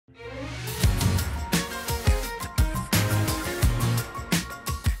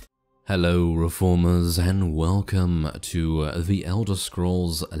Hello Reformers and welcome to The Elder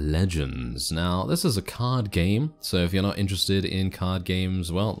Scrolls Legends. Now this is a card game, so if you're not interested in card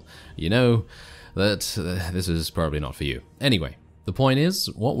games, well, you know that this is probably not for you. Anyway, the point is,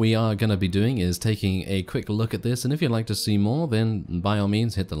 what we are going to be doing is taking a quick look at this, and if you'd like to see more, then by all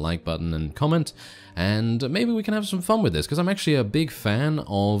means hit the like button and comment, and maybe we can have some fun with this, because I'm actually a big fan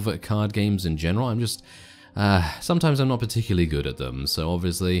of card games in general. I'm just, sometimes I'm not particularly good at them, so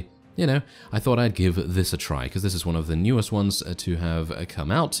obviously, you know, I thought I'd give this a try, because this is one of the newest ones to have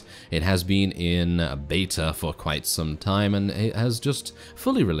come out. It has been in beta for quite some time, and it has just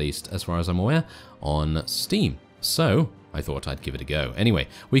fully released, as far as I'm aware, on Steam. So I thought I'd give it a go. Anyway,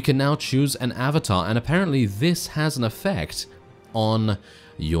 we can now choose an avatar, and apparently this has an effect on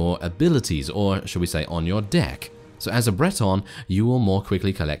your abilities, or should we say on your deck. So as a Breton, you will more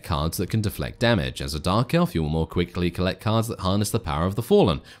quickly collect cards that can deflect damage. As a Dark Elf, you will more quickly collect cards that harness the power of the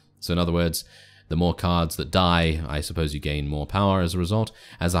Fallen. So in other words, the more cards that die, I suppose you gain more power as a result.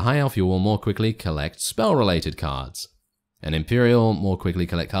 As a High Elf, you will more quickly collect spell-related cards. An Imperial, more quickly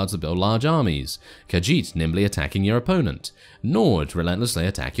collect cards that build large armies. Khajiit, nimbly attacking your opponent. Nord, relentlessly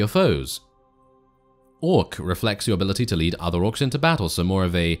attack your foes. Orc reflects your ability to lead other orcs into battle, so more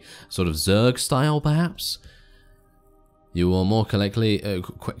of a sort of Zerg style, perhaps. You will more quickly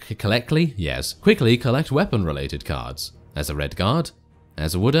collect weapon-related cards. As a Red Guard,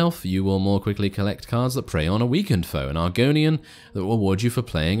 as a Wood Elf, you will more quickly collect cards that prey on a weakened foe. An Argonian that will reward you for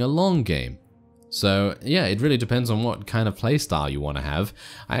playing a long game. So, yeah, it really depends on what kind of playstyle you want to have.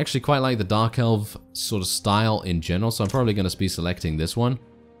 I actually quite like the Dark Elf sort of style in general, so I'm probably going to be selecting this one.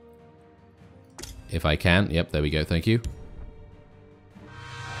 If I can. Yep, there we go, thank you.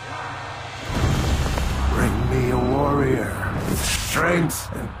 Bring me a warrior with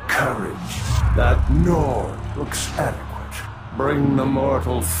strength and courage. That Nord looks adequate. Bring the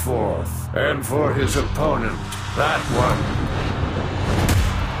mortal forth, and for his opponent, that one.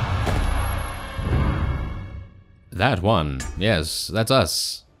 That one. Yes, that's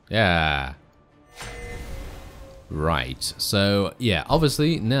us. Yeah. Right. So, yeah,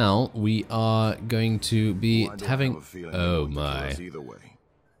 obviously now we are going to be having... Oh my.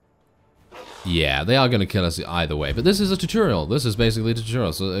 Yeah, they are going to kill us either way. But this is a tutorial. This is basically a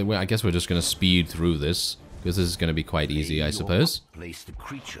tutorial. So I guess we're just going to speed through this, because this is going to be quite easy, I suppose. Place the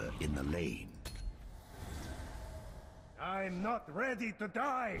creature in the lane. I'm not ready to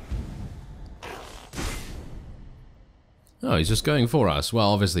die. Oh, he's just going for us. Well,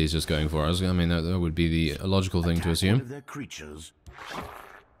 obviously he's just going for us. I mean, that would be the logical thing to assume.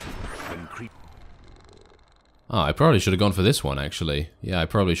 Oh, I probably should have gone for this one, actually. Yeah, I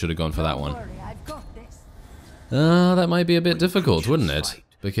probably should have gone for that one. That might be a bit difficult, wouldn't it?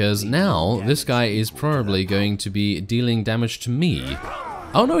 Because now, this guy is probably going to be dealing damage to me.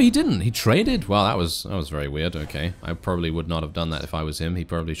 Oh no, he didn't! He traded? Well, that was very weird, okay. I probably would not have done that if I was him. He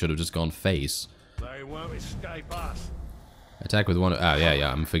probably should have just gone face. They won't escape us. Attack with one... Oh,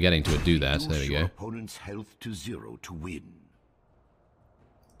 yeah, I'm forgetting to do that. There we go. Opponent's health to 0 to win.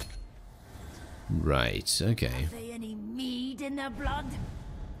 Right, okay. Have they any mead in their blood?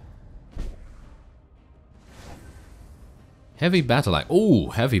 Heavy Battle Axe. Oh,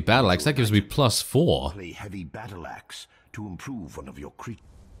 Heavy Battle Axe. That gives me +4. Play Heavy Battle Axe to improve one of your creatures.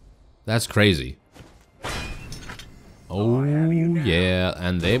 That's crazy. Oh, yeah.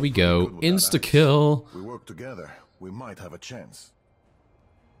 And there we go. Insta-kill. We work together. We might have a chance.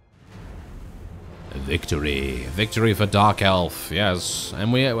 Victory. Victory for Dark Elf. Yes.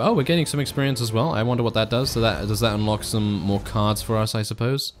 And we're getting some experience as well. I wonder what that does. So does that unlock some more cards for us, I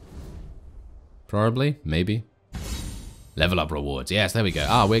suppose? Probably. Maybe. Level up rewards. Yes, there we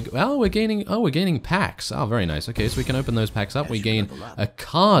go. We're gaining packs. Oh, very nice. Okay, so we can open those packs up. We gain a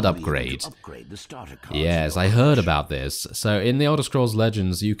card upgrade. Yes, I heard about this. So in the Elder Scrolls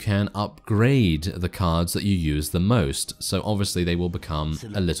Legends, you can upgrade the cards that you use the most. So obviously they will become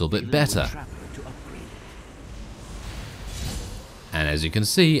a little bit better. And as you can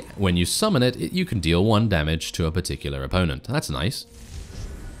see, when you summon it, you can deal 1 damage to a particular opponent. That's nice.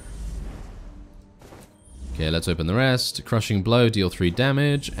 Okay, let's open the rest. Crushing Blow, deal 3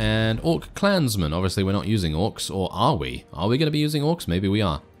 damage. And Orc Clansman. Obviously, we're not using Orcs, or are we? Are we going to be using Orcs? Maybe we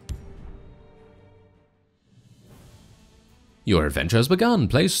are. Your adventure has begun.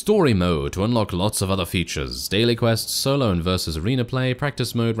 Play Story Mode to unlock lots of other features. Daily quests, solo and versus arena play,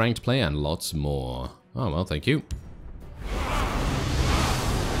 practice mode, ranked play, and lots more. Oh, well, thank you.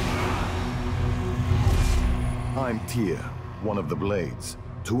 I'm Tyr, one of the Blades.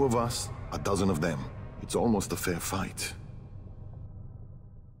 2 of us, a dozen of them. It's almost a fair fight.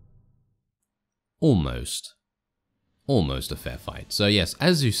 Almost. almost a fair fight. So yes,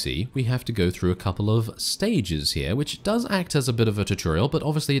 as you see, we have to go through a couple of stages here, which does act as a bit of a tutorial, but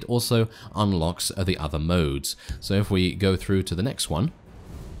obviously it also unlocks the other modes. So if we go through to the next one,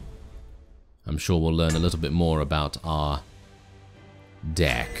 I'm sure we'll learn a little bit more about our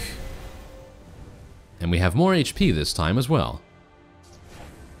deck. And we have more HP this time as well.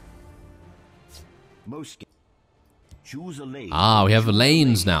 Ah, we have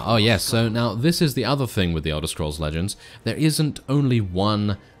lanes now. Oh yes, so now this is the other thing with the Elder Scrolls Legends. There isn't only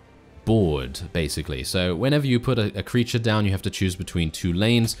one board, basically. So whenever you put a creature down, you have to choose between two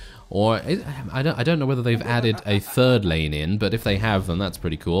lanes, or I don't know whether they've added a third lane in, but if they have, then that's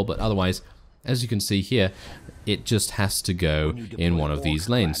pretty cool. But otherwise, as you can see here, it just has to go in one of these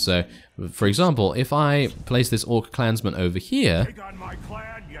lanes. So, for example, if I place this Orc Clansman over here, Take on my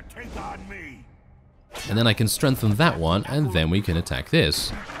clan, you take on me. and then I can strengthen that one, and then we can attack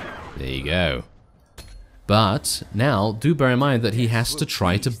this. There you go. But now, do bear in mind that he has to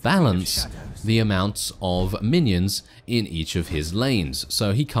try to balance the amounts of minions in each of his lanes.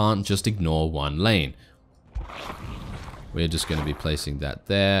 So he can't just ignore one lane. We're just going to be placing that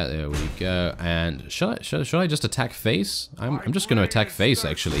there. There we go. And should I just attack face? I'm just going to attack face,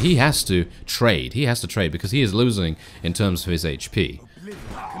 actually. He has to trade. He has to trade because he is losing in terms of his HP.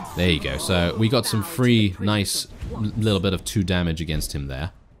 There you go. So we got some free, nice little bit of 2 damage against him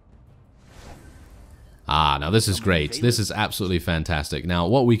there. Ah, now this is great. This is absolutely fantastic. Now,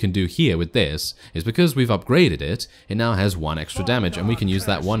 what we can do here with this is because we've upgraded it, it now has 1 extra damage, and we can use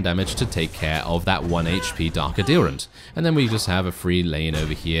that 1 damage to take care of that 1 HP Dark Adherent. And then we just have a free lane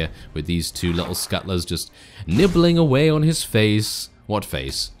over here with these 2 little scuttlers just nibbling away on his face. What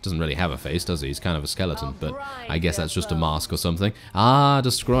face? Doesn't really have a face, does he? He's kind of a skeleton, but I guess that's just a mask or something. Ah,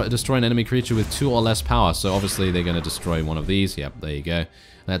 destroy an enemy creature with 2 or less power, so obviously they're going to destroy one of these. Yep, there you go.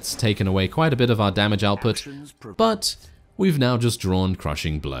 That's taken away quite a bit of our damage output, but we've now just drawn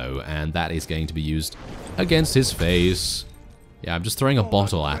Crushing Blow, and that is going to be used against his face. Yeah, I'm just throwing a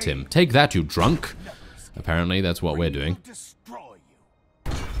bottle at him. Take that, you drunk! Apparently, that's what we're doing.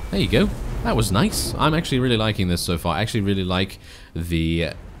 There you go. That was nice. I'm actually really liking this so far. I actually really like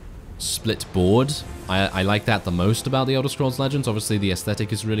the split board. I like that the most about the Elder Scrolls Legends. Obviously, the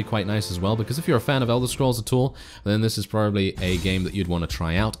aesthetic is really quite nice as well, because if you're a fan of Elder Scrolls at all, then this is probably a game that you'd want to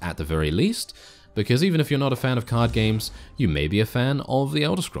try out at the very least, because even if you're not a fan of card games, you may be a fan of the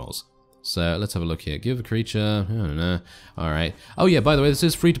Elder Scrolls. So let's have a look here. Give a creature, I don't know. Alright. Oh yeah, by the way, this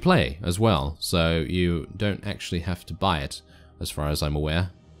is free to play as well, so you don't actually have to buy it, as far as I'm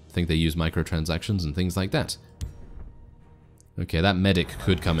aware. I think they use microtransactions and things like that. Okay, that medic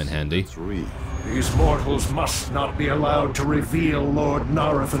could come in handy. These mortals must not be allowed to reveal Lord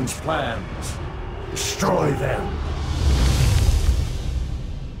Narathan's plans. Destroy them.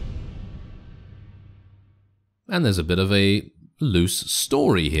 And there's a bit of a loose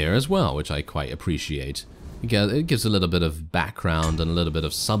story here as well, which I quite appreciate. It gives a little bit of background and a little bit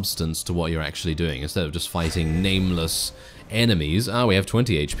of substance to what you're actually doing, instead of just fighting nameless enemies. Ah, we have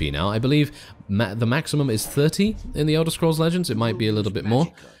 20 HP now. I believe the maximum is 30 in the Elder Scrolls Legends. It might be a little bit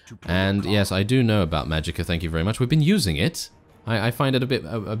more. And yes, I do know about Magicka, thank you very much. We've been using it. I find it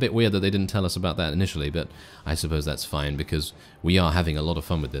a bit weird that they didn't tell us about that initially, but I suppose that's fine because we are having a lot of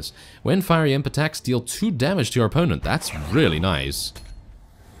fun with this. When Fiery Imp attacks, deal 2 damage to your opponent. That's really nice.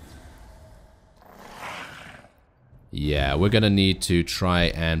 Yeah, we're gonna need to try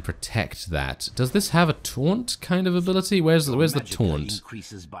and protect that. Does this have a taunt kind of ability? Where's the taunt?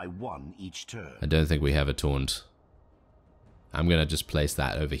 Increases by 1 each turn. I don't think we have a taunt. I'm gonna just place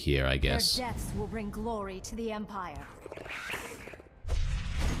that over here, I guess. Their deaths will bring glory to the Empire.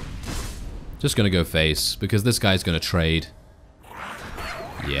 Just gonna go face, because this guy's gonna trade.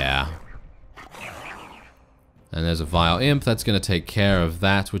 Yeah. And there's a Vile Imp that's going to take care of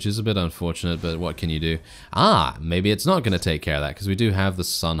that, which is a bit unfortunate, but what can you do? Ah, maybe it's not going to take care of that, because we do have the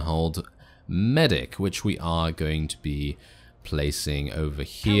Sunhold Medic, which we are going to be placing over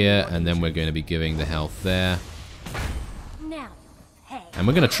here, and then we're going to be giving the health there. And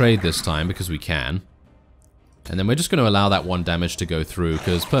we're going to trade this time, because we can. And then we're just going to allow that 1 damage to go through,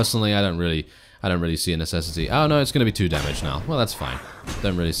 because personally I don't really see a necessity. Oh no, it's going to be 2 damage now. Well, that's fine.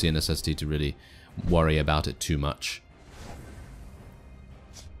 Don't really see a necessity to really worry about it too much.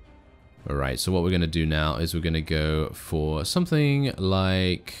 Alright, so what we're going to do now is we're going to go for something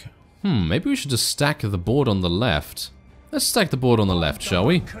like... maybe we should just stack the board on the left. Let's stack the board on the left, shall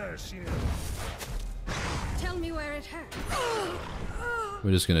we? Tell me where it hurts.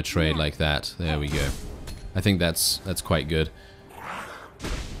 We're just going to trade like that. There we go. I think that's quite good.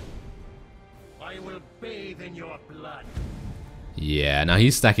 I will bathe in your blood. Yeah, now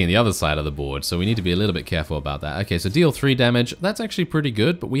he's stacking the other side of the board, so we need to be a little bit careful about that. Okay, so deal 3 damage. That's actually pretty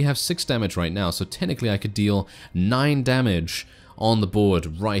good, but we have 6 damage right now, so technically I could deal 9 damage on the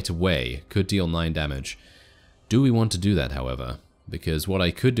board right away. Could deal 9 damage. Do we want to do that, however? Because what I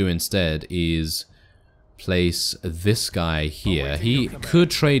could do instead is place this guy here. He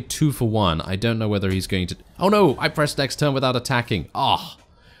could trade 2 for 1. I don't know whether he's going to... Oh no! I pressed next turn without attacking. Oh,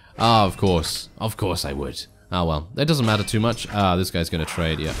 of course. Of course I would. Oh well, that doesn't matter too much. This guy's gonna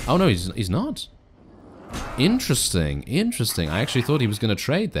trade, yeah. Oh no, he's not. Interesting, interesting. I actually thought he was gonna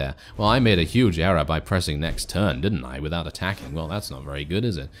trade there. Well, I made a huge error by pressing next turn, didn't I, without attacking. Well, that's not very good,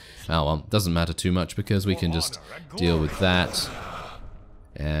 is it? Oh well, doesn't matter too much because we can just deal with that.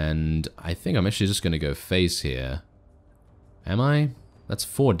 And I think I'm actually just gonna go face here. Am I? That's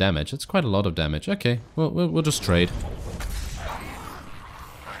 4 damage. That's quite a lot of damage. Okay, well, we'll just trade.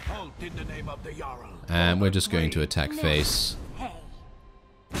 And we're just going to attack face.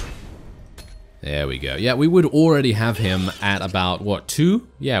 There we go. Yeah, we would already have him at about, what, 2?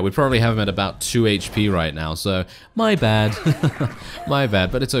 Yeah, we'd probably have him at about 2 HP right now, so my bad. My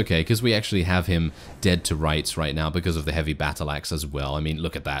bad, but it's okay, because we actually have him dead to rights right now because of the heavy battle axe as well. I mean,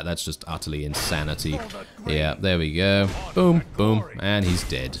 look at that. That's just utterly insanity. Yeah, there we go. Boom, boom, and he's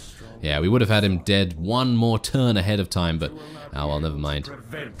dead. Yeah, we would have had him dead 1 more turn ahead of time, but, oh well, never mind.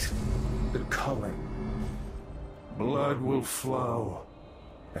 Prevent the culling. Blood will flow,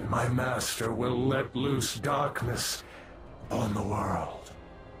 and my master will let loose darkness on the world.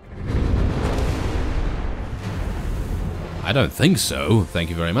 I don't think so.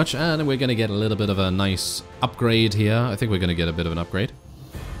 Thank you very much. And we're going to get a little bit of a nice upgrade here. I think we're going to get a bit of an upgrade.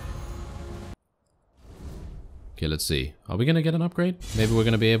 Okay, let's see. Are we going to get an upgrade? Maybe we're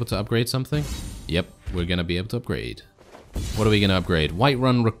going to be able to upgrade something? Yep, we're going to be able to upgrade. What are we going to upgrade?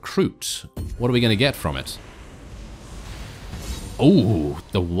 Whiterun Recruit. What are we going to get from it? Oh,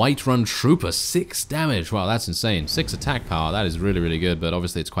 the Whiterun Trooper, 6 damage. Wow, that's insane. 6 attack power. That is really, really good, but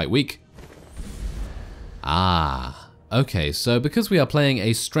obviously it's quite weak. Ah, okay. So because we are playing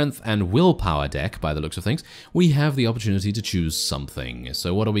a strength and willpower deck, by the looks of things, we have the opportunity to choose something.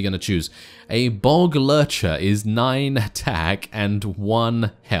 So what are we going to choose? A Bog Lurcher is 9 attack and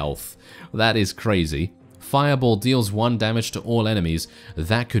 1 health. That is crazy. Fireball deals 1 damage to all enemies.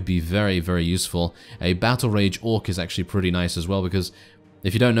 That could be very, very useful. A Battle Rage Orc is actually pretty nice as well, because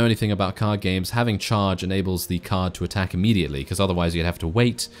if you don't know anything about card games, having charge enables the card to attack immediately, because otherwise you'd have to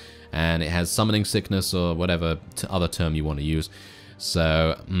wait, and it has Summoning Sickness or whatever other term you want to use.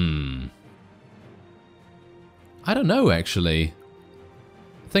 So, I don't know, actually.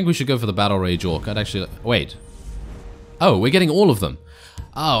 I think we should go for the Battle Rage Orc. I'd actually... Wait. Oh, we're getting all of them.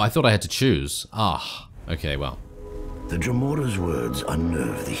 Oh, I thought I had to choose. Ah. Okay, well. The Dramora's words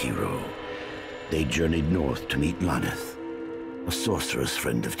unnerved the hero. They journeyed north to meet Laneth, a sorceress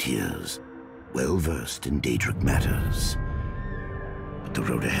friend of Tyr's, well-versed in Daedric matters. But the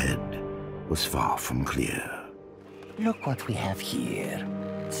road ahead was far from clear. Look what we have here.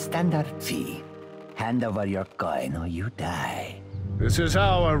 Standard fee. Hand over your coin or you die. This is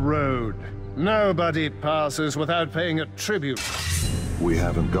our road. Nobody passes without paying a tribute. We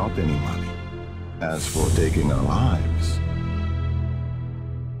haven't got any money. As for taking our lives...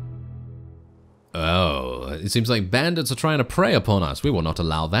 Oh, it seems like bandits are trying to prey upon us. We will not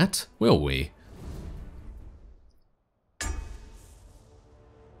allow that, will we?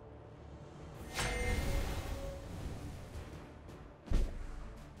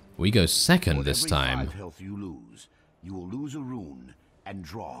 We go second this time. For every 5 health you will lose a rune and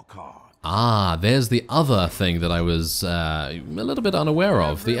draw a card. Ah, there's the other thing that I was a little bit unaware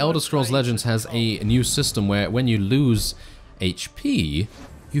of. The Elder Scrolls Legends has a new system where when you lose HP,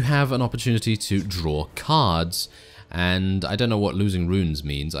 you have an opportunity to draw cards. And I don't know what losing runes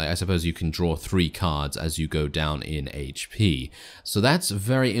means. I suppose you can draw 3 cards as you go down in HP. So that's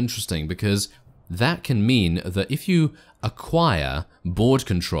very interesting, because that can mean that if you acquire board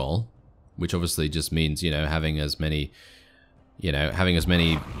control, which obviously just means, you know, having as many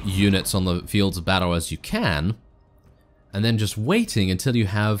units on the fields of battle as you can, and then just waiting until you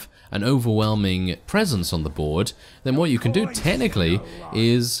have an overwhelming presence on the board, then what you can do technically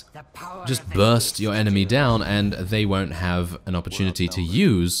is just burst your enemy down and they won't have an opportunity to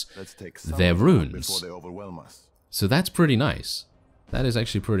use their runes. So that's pretty nice. That is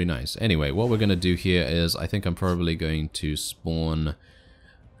actually pretty nice. Anyway, what we're going to do here is, I think I'm probably going to spawn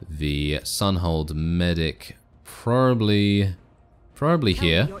the Sunhold Medic probably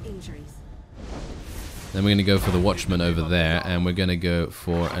here. Then we're going to go for the Watchman over there, and we're going to go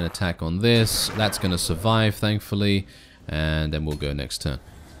for an attack on this. That's going to survive, thankfully, and then we'll go next turn.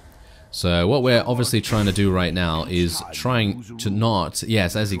 So what we're obviously trying to do right now is trying to not,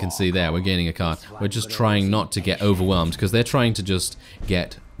 yes, as you can see there, we're gaining a card. We're just trying not to get overwhelmed, because they're trying to just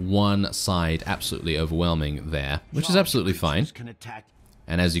get one side absolutely overwhelming there, which is absolutely fine.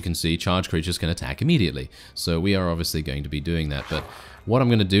 And as you can see, charged creatures can attack immediately. So we are obviously going to be doing that. But what I'm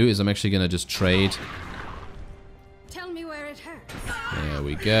going to do is I'm actually going to just trade. Tell me where it hurts. There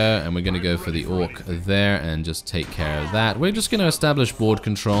we go. And we're going to go for the orc there and just take care of that. We're just going to establish board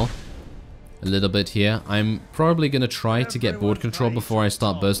control a little bit here. I'm probably going to try to get board control before I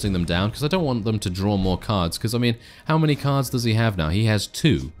start bursting them down, because I don't want them to draw more cards. Because, I mean, how many cards does he have now? He has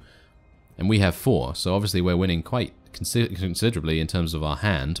 2. And we have 4. So obviously we're winning quite considerably in terms of our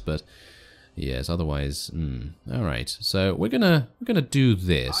hand, but yes, otherwise, alright, so we're gonna do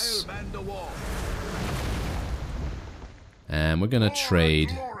this, and we're gonna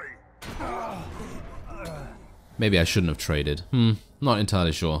trade. Maybe I shouldn't have traded. Not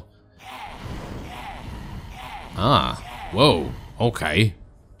entirely sure. Whoa, okay.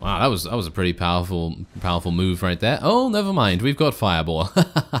 Wow, that was a pretty powerful move right there. Oh, never mind, we've got Fireball.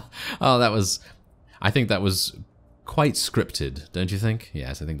 Oh, I think that was quite scripted, don't you think?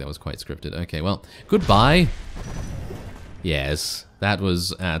 Yes, I think that was quite scripted. Okay, well, goodbye. Yes,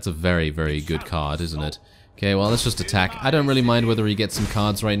 that's a very, very good card, isn't it? Okay, well, let's just attack. I don't really mind whether he gets some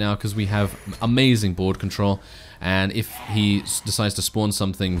cards right now, because we have amazing board control. And if he decides to spawn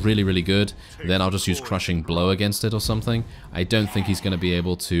something really, really good, then I'll just use Crushing Blow against it or something. I don't think he's going to be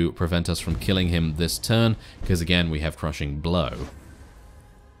able to prevent us from killing him this turn, because again, we have Crushing Blow.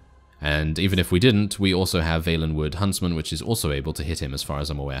 And even if we didn't, we also have Melan Moon Huntsman, which is also able to hit him as far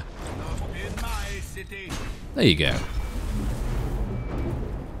as I'm aware. There you go.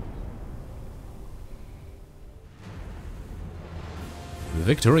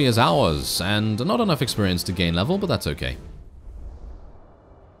 Victory is ours, and not enough experience to gain level, but that's okay.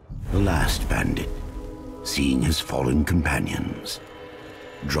 The last bandit, seeing his fallen companions,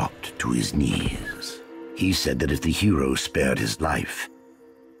 dropped to his knees. He said that if the hero spared his life,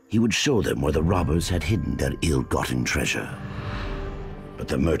 he would show them where the robbers had hidden their ill-gotten treasure. But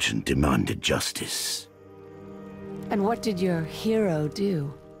the merchant demanded justice. And what did your hero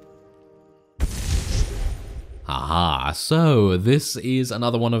do? Aha, so this is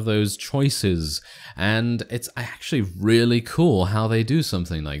another one of those choices, and it's actually really cool how they do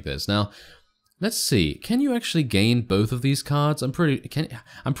something like this. Now, let's see, can you actually gain both of these cards? I'm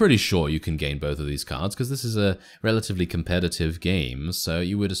pretty sure you can gain both of these cards, because this is a relatively competitive game, so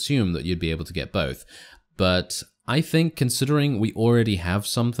you would assume that you'd be able to get both. But I think, considering we already have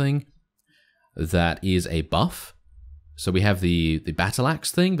something that is a buff, so we have the Battle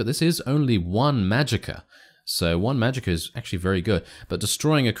Axe thing, but this is only 1 Magicka. So 1 Magicka is actually very good, but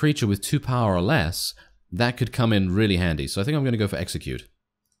destroying a creature with 2 power or less, that could come in really handy. So I think I'm going to go for Execute.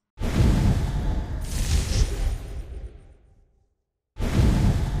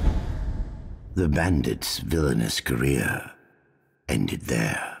 The bandit's villainous career ended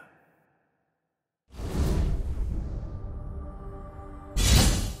there.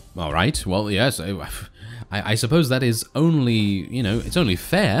 All right, well, yes, I suppose that is only, it's only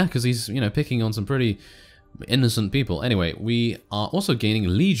fair, because he's, picking on some pretty innocent people. Anyway, we are also gaining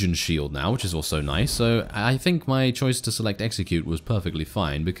Legion Shield now, which is also nice, so I think my choice to select Execute was perfectly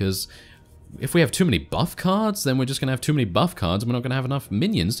fine, because if we have too many buff cards, then we're just going to have too many buff cards, and we're not going to have enough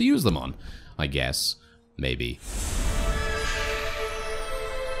minions to use them on, I guess. Maybe.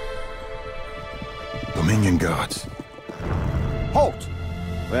 Dominion guards. Halt!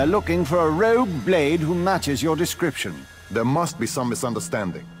 We're looking for a rogue blade who matches your description. There must be some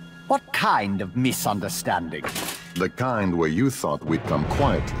misunderstanding. What kind of misunderstanding? The kind where you thought we'd come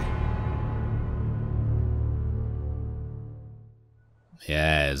quietly.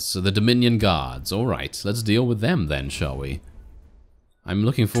 Yes, so the Dominion Guards. Alright, let's deal with them then, shall we? I'm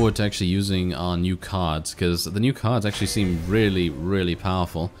looking forward to actually using our new cards, because the new cards actually seem really, really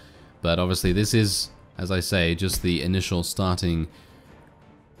powerful. But obviously this is, as I say, just the initial starting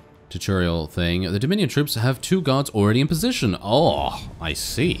tutorial thing. The Dominion troops have 2 guards already in position. Oh, I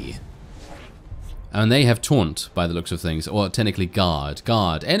see. And they have taunt, by the looks of things, or technically guard.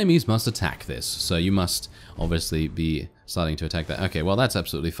 Guard. Enemies must attack this, so you must obviously be starting to attack that. Okay, well that's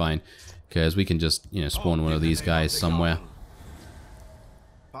absolutely fine, because we can just, spawn one of these guys somewhere.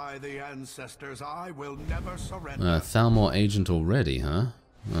 By the ancestors, I will never surrender. Thalmor agent already, huh?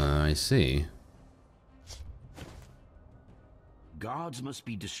 I see. Guards must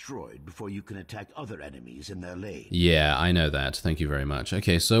be destroyed before you can attack other enemies in their lane. Yeah, I know that. Thank you very much.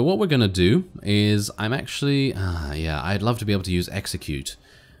 Okay, so what we're going to do is I'm actually... yeah, I'd love to be able to use Execute.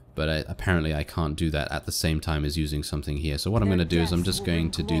 But apparently I can't do that at the same time as using something here. So what I'm going to do is I'm just going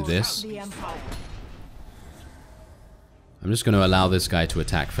to do this. I'm just going to allow this guy to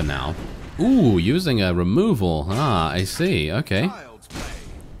attack for now. Ooh, using a removal. Ah, I see. Okay.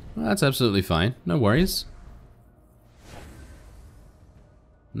 Well, that's absolutely fine. No worries.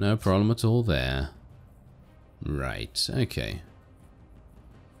 No problem at all there. Right, okay.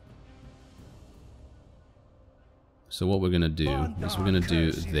 So what we're going to do is we're going to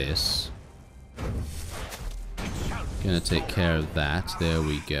do this. Going to take care of that. There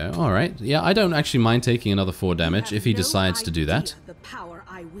we go. Alright, yeah, I don't actually mind taking another 4 damage if he decides to do that.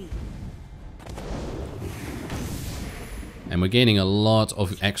 And we're gaining a lot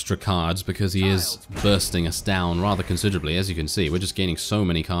of extra cards because he is bursting us down rather considerably. As you can see, we're just gaining so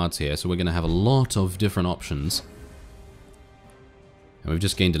many cards here, so we're going to have a lot of different options. And we've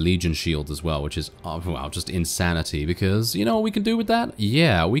just gained a Legion Shield as well, which is, well, just insanity, because, you know what we can do with that?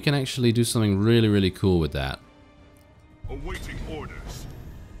 Yeah, we can actually do something really, really cool with that. Awaiting orders.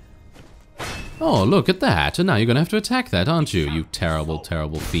 Oh, look at that! And now you're going to have to attack that, aren't you? You terrible,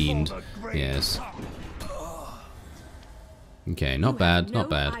 terrible fiend. Yes. Okay, not bad,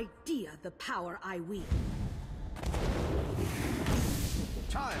 not bad. Idea the power I wield.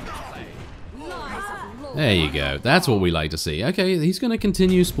 There you go. That's what we like to see. Okay, he's going to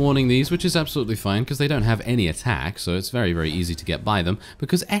continue spawning these, which is absolutely fine, because they don't have any attack, so it's very, very easy to get by them,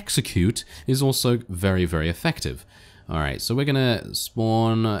 because Execute is also very, very effective. Alright, so we're going to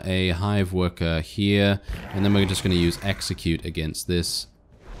spawn a Hive Worker here, and then we're just going to use Execute against this.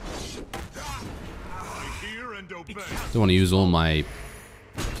 Don't want to use all my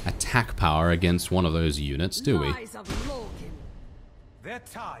attack power against one of those units, do we? Their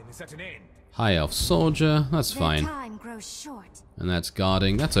time is at an end. High Elf Soldier, that's fine. And that's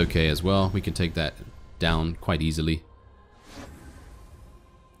guarding, that's okay as well. We can take that down quite easily.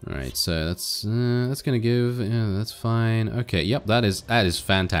 Alright, so that's gonna give, yeah, that's fine. Okay, yep, that is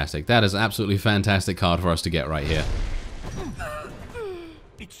fantastic. That is absolutely fantastic card for us to get right here.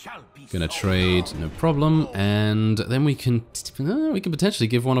 Gonna trade, no problem, and then we can potentially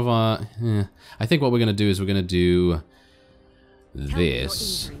give one of our. I think what we're gonna do is we're gonna do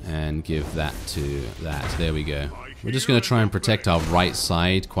this and give that to that. There we go. We're just gonna try and protect our right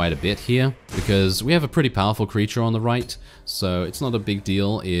side quite a bit here because we have a pretty powerful creature on the right, so it's not a big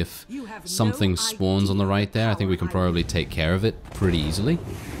deal if something spawns on the right there. I think we can probably take care of it pretty easily.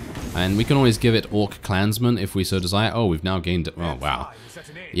 And we can always give it Orc Clansman if we so desire. Oh, we've now gained... Oh, wow.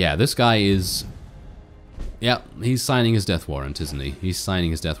 Yeah, this guy is... Yeah, he's signing his death warrant, isn't he? He's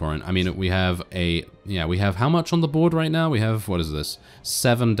signing his death warrant. I mean, we have a... Yeah, we have how much on the board right now? We have... What is this?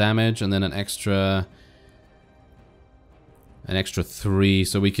 7 damage and then an extra... An extra 3.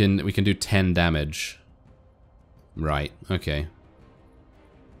 So we can do 10 damage. Right, okay.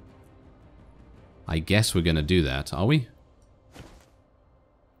 I guess we're gonna do that, are we?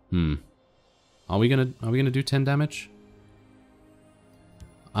 Are we gonna do 10 damage?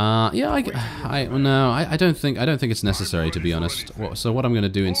 Yeah, I don't think it's necessary, to be honest. So what I'm gonna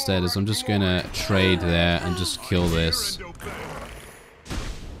do instead is I'm just gonna trade there and just kill this.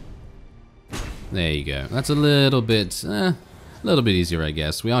 There you go. That's a little bit easier, I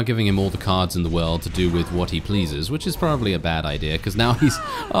guess. We are giving him all the cards in the world to do with what he pleases, which is probably a bad idea, because now he's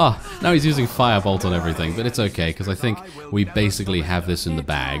using Firebolt on everything, but it's okay, because I think we basically have this in the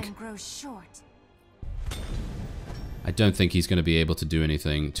bag. I don't think he's going to be able to do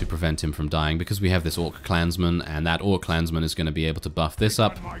anything to prevent him from dying, because we have this Orc Clansman, and that Orc Clansman is going to be able to buff this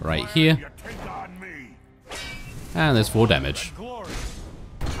up right here. And there's 4 damage.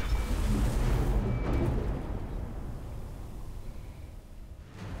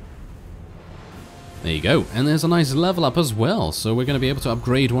 There you go, and there's a nice level up as well, so we're going to be able to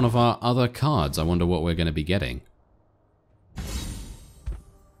upgrade one of our other cards. I wonder what we're going to be getting.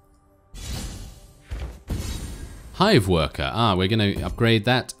 Hive Worker. We're going to upgrade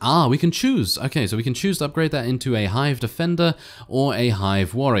that. We can choose. Okay, so we can choose to upgrade that into a Hive Defender or a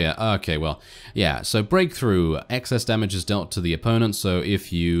Hive Warrior. Okay, well, yeah, so Breakthrough. Excess damage is dealt to the opponent, so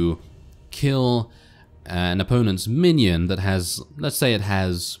if you kill an opponent's minion that has, let's say it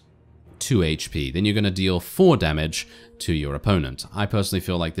has 2 HP, then you're going to deal 4 damage to your opponent. I personally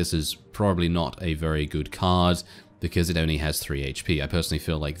feel like this is probably not a very good card because it only has 3 HP. I personally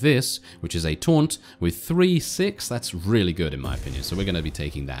feel like this, which is a taunt with 3/6, that's really good in my opinion, so we're going to be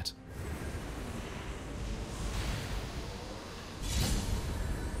taking that.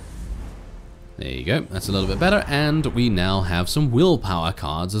 There you go, that's a little bit better, and we now have some willpower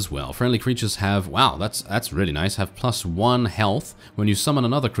cards as well. Friendly creatures have, wow, that's really nice, have +1 health. When you summon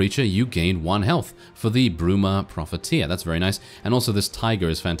another creature, you gain 1 health for the Bruma Profiteer. That's very nice. And also this Tiger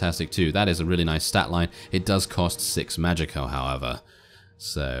is fantastic too. That is a really nice stat line. It does cost 6 Magico, however.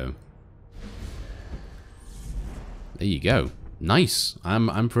 So, there you go. Nice.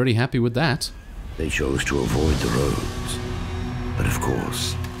 I'm pretty happy with that. They chose to avoid the roads, but of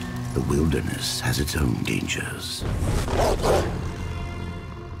course, the wilderness has its own dangers.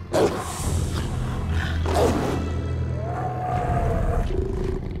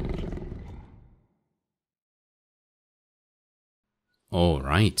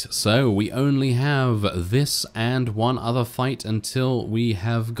 Alright, so we only have this and one other fight until we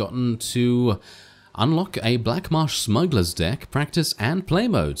have gotten to unlock a Black Marsh Smuggler's deck, practice, and play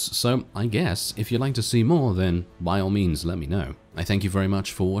modes. So I guess if you'd like to see more, then by all means let me know. I thank you very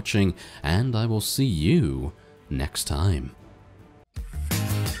much for watching, and I will see you next time.